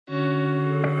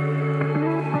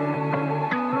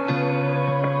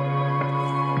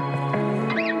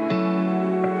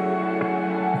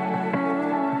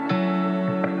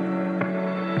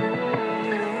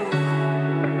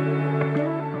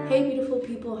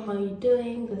how are you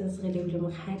doing? This is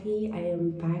RnB. I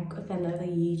am back with another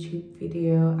YouTube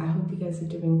video. I hope you guys are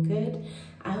doing good.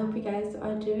 I hope you guys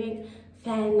are doing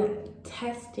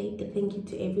fantastic. Thank you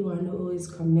to everyone who always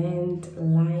comment,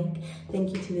 like.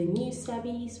 Thank you to the new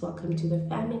subbies. Welcome to the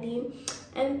family.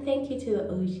 And thank you to the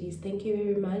OGs. Thank you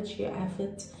very much. Your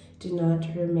efforts do not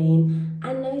remain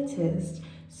unnoticed.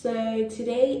 So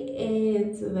today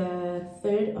is the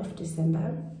 3rd of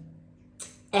December.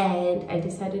 And I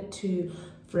decided to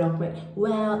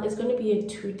vlog it's going to be a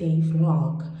 2-day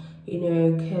vlog, you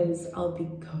know, because I'll be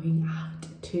going out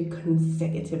 2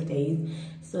 consecutive days.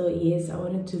 So yes, I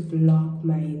wanted to vlog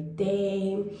my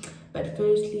day, but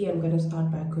firstly I'm going to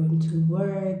start by going to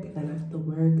work. Then after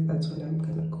work, that's when I'm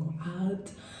going to go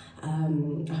out.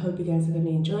 I hope you guys are going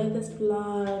to enjoy this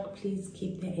vlog. Please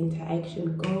keep the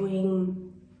interaction going.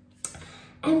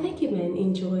 And thank you, man.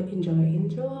 Enjoy.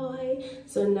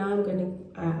 So now I'm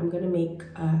gonna make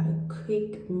a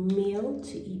quick meal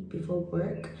to eat before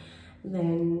work.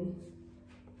 Then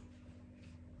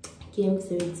game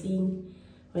 17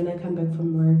 when I come back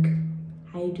from work.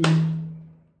 How you doing?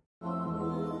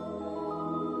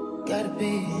 Gotta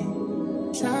be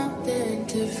something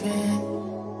different.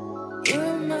 You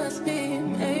must be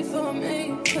made for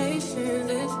me.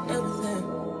 Patience is everything.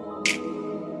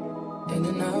 In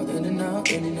and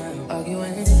out,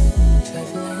 arguing,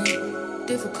 trifling,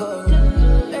 difficult,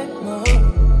 let more.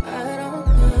 I don't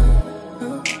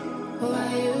know why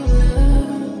you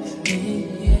love me,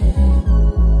 yeah.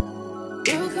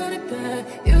 You got it bad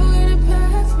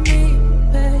for me,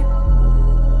 babe.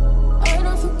 I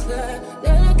don't feel glad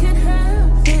that I can have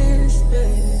this,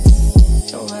 babe.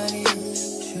 Nobody else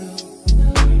true,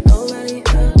 nobody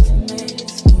else made it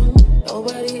through,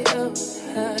 nobody else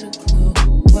had a clue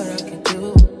what I could do,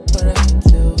 what I could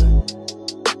do.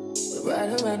 We're right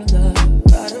around the love,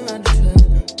 right around the trust,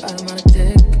 right around the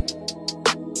dick,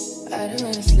 right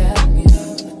around the slap me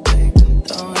up, I think I'm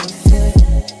throwing a fit.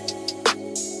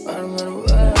 Right around the world,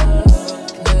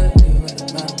 right around the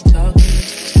talking.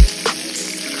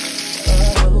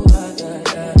 Oh, I got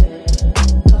that.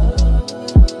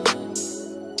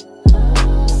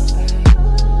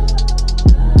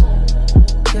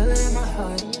 Feel it in my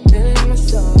heart, feel it in my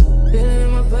soul.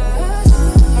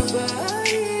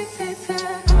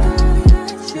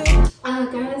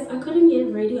 Guys, I couldn't get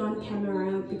ready on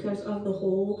camera because of the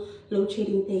whole load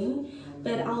shedding thing,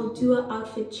 but I'll do an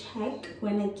outfit check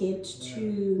when I get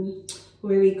to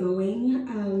where we're going.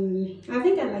 I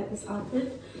think I like this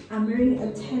outfit. I'm wearing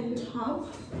a tan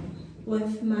top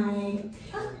with my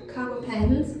cargo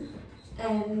pants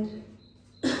and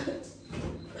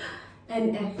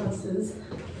Air Forces.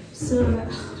 So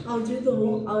I'll do the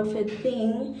whole outfit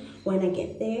thing when I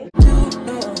get there.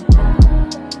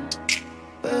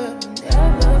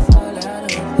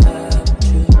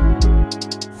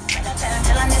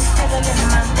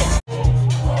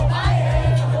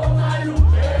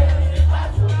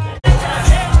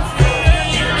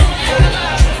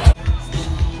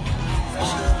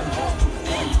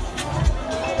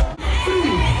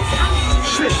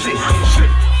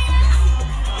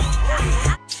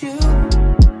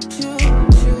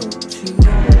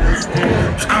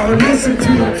 I'll listen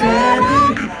to your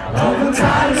daddy all the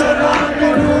times along the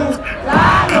road.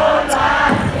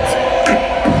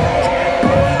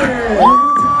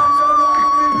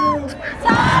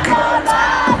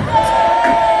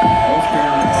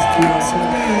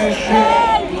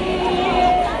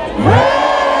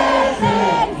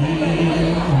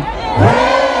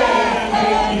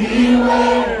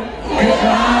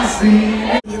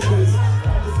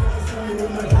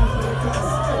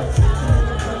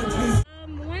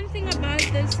 One thing about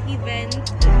this event,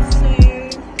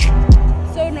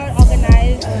 so not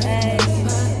organized and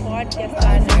what gets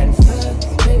done.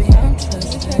 Baby, I'm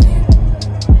trusting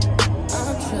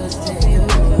you.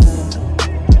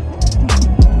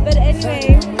 But anyway,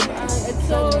 it's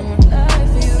so not.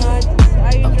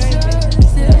 Are you enjoying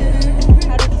it?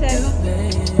 Out of 10.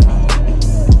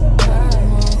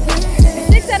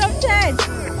 6 out of 10.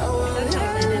 That's how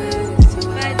it is.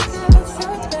 But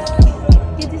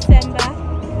it's December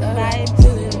vibes.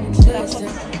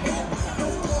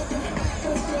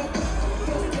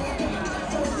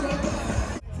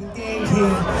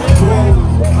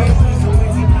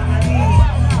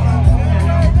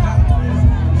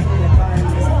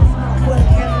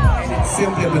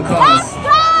 Simply because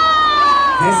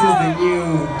this is the new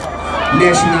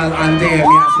national anthem.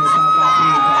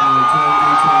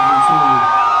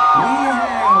 We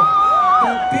have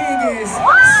the biggest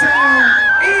sound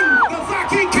in the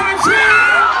fucking country.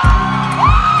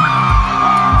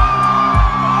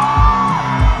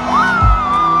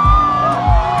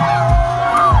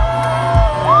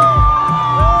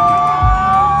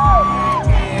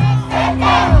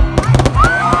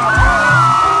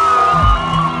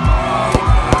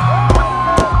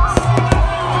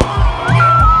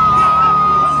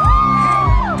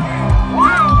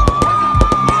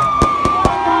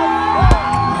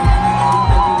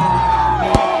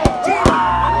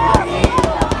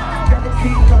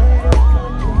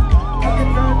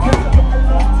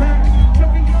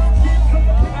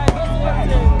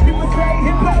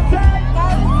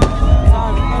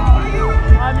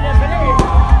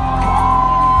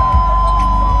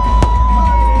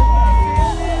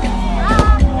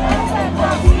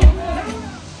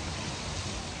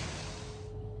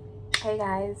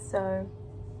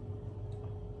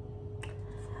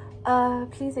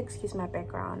 Please excuse my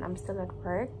background. I'm still at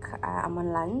work. I'm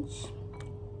on lunch.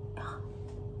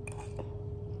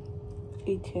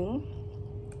 Eating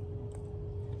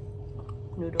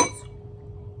noodles.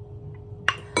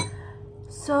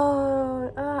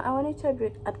 So I wanted to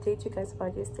update you guys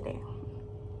about yesterday.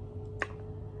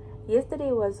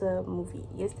 Yesterday was a movie.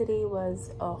 Yesterday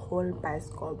was a whole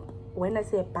Bascop. When I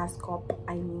say a Bascop,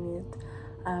 I mean it.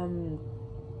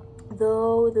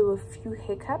 Though there were a few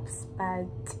hiccups,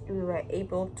 but we were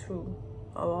able to.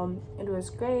 It was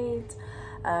great.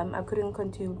 I couldn't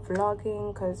continue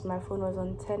vlogging because my phone was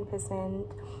on 10%,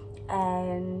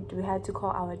 and we had to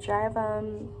call our driver.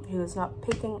 He was not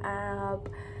picking up.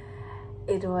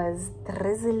 It was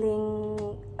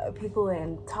drizzling. People were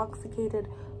intoxicated.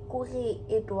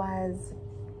 It was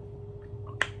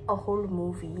a whole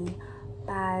movie.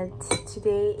 But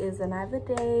today is another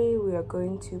day. We are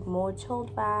going to more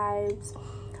chilled vibes,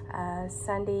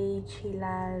 Sunday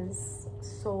chillers,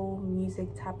 soul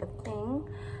music type of thing.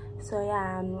 So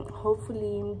yeah,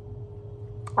 hopefully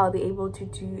I'll be able to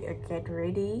do a get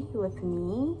ready with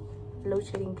me. Load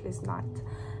shedding, please not.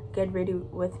 Get ready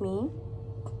with me,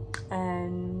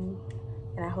 and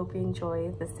I hope you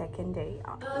enjoy the second day.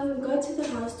 Got to the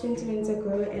house 20 minutes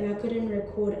ago and I couldn't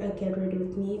record a get ready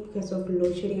with me because of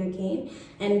load shedding again,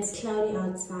 and it's cloudy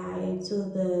outside, so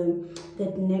the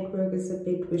network is a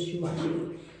bit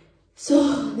wishy-washy.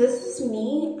 So this is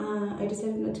me. I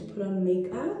decided not to put on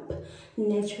makeup.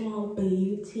 Natural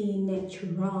beauty,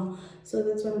 natural. So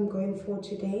that's what I'm going for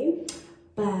today.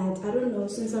 But I don't know,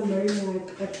 since I'm wearing like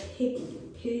a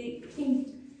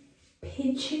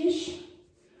peachish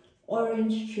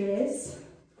orange dress,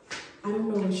 I don't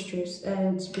know which dress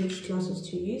which glasses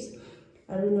to use.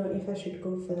 I don't know if I should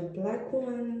go for the black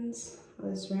ones I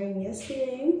was wearing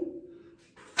yesterday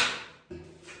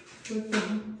with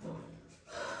them.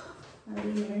 I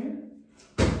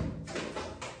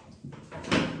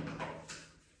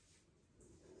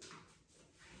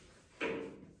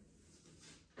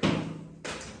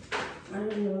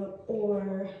don't know.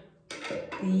 Or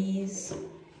these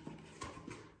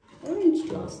orange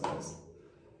glasses.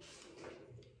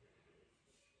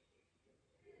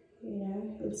 Yeah,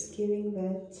 it's giving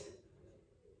that.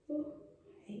 Oh,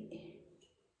 hey.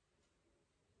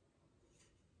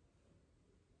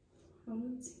 I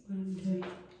want to see what I'm doing.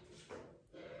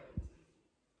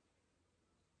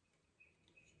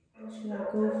 Should I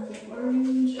go for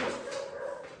orange?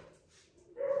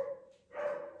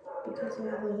 Because of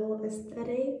the whole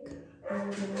aesthetic. I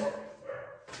don't know.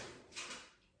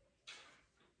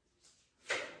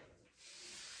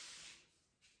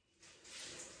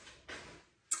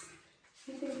 I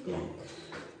think black.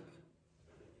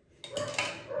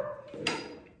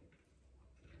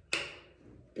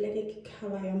 Black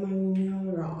color my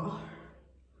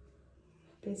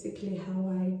basically how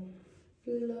I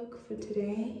look for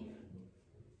today.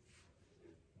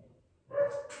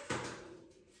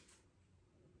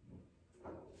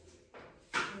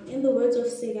 In the words of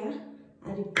Siga,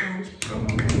 I did content,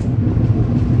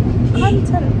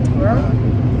 bro.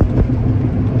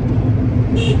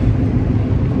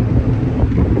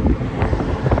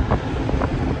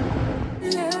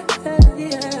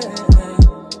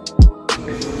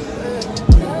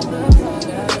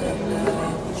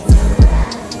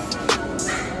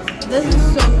 This is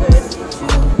so good.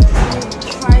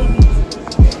 Try these.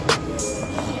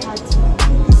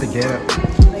 The get up.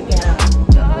 The get up.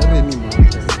 What do you mean?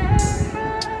 It's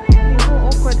so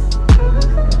awkward.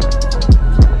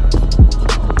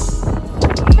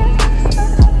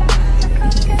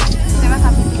 Never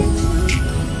happened.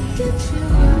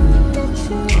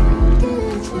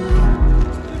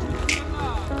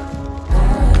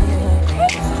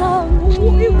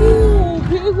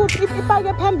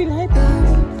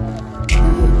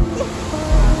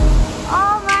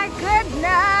 Oh my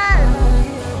goodness!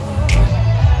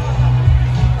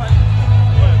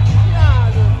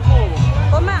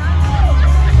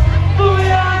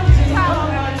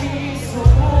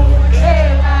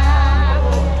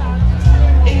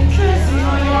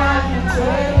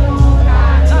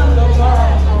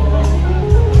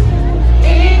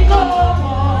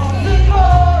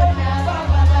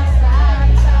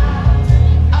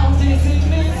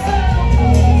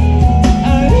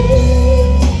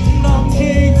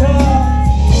 King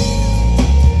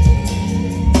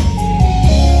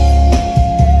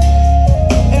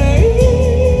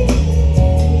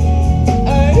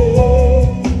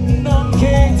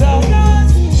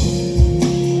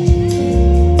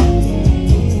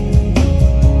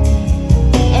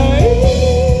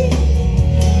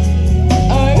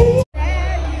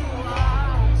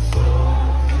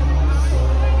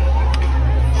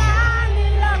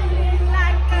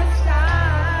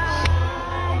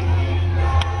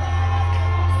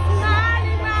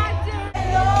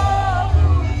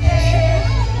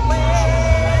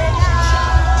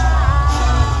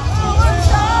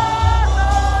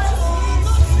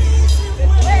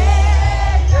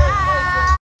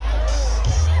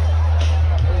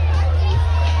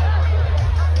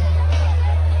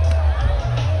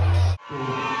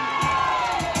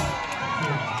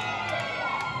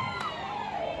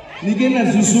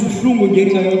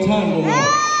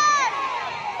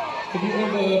Have you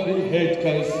ever been hurt,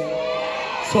 guys?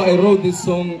 So I wrote this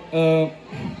song.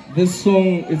 This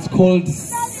song is called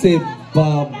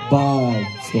Sebabazo.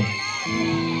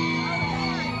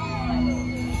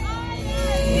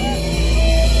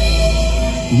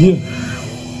 Yeah.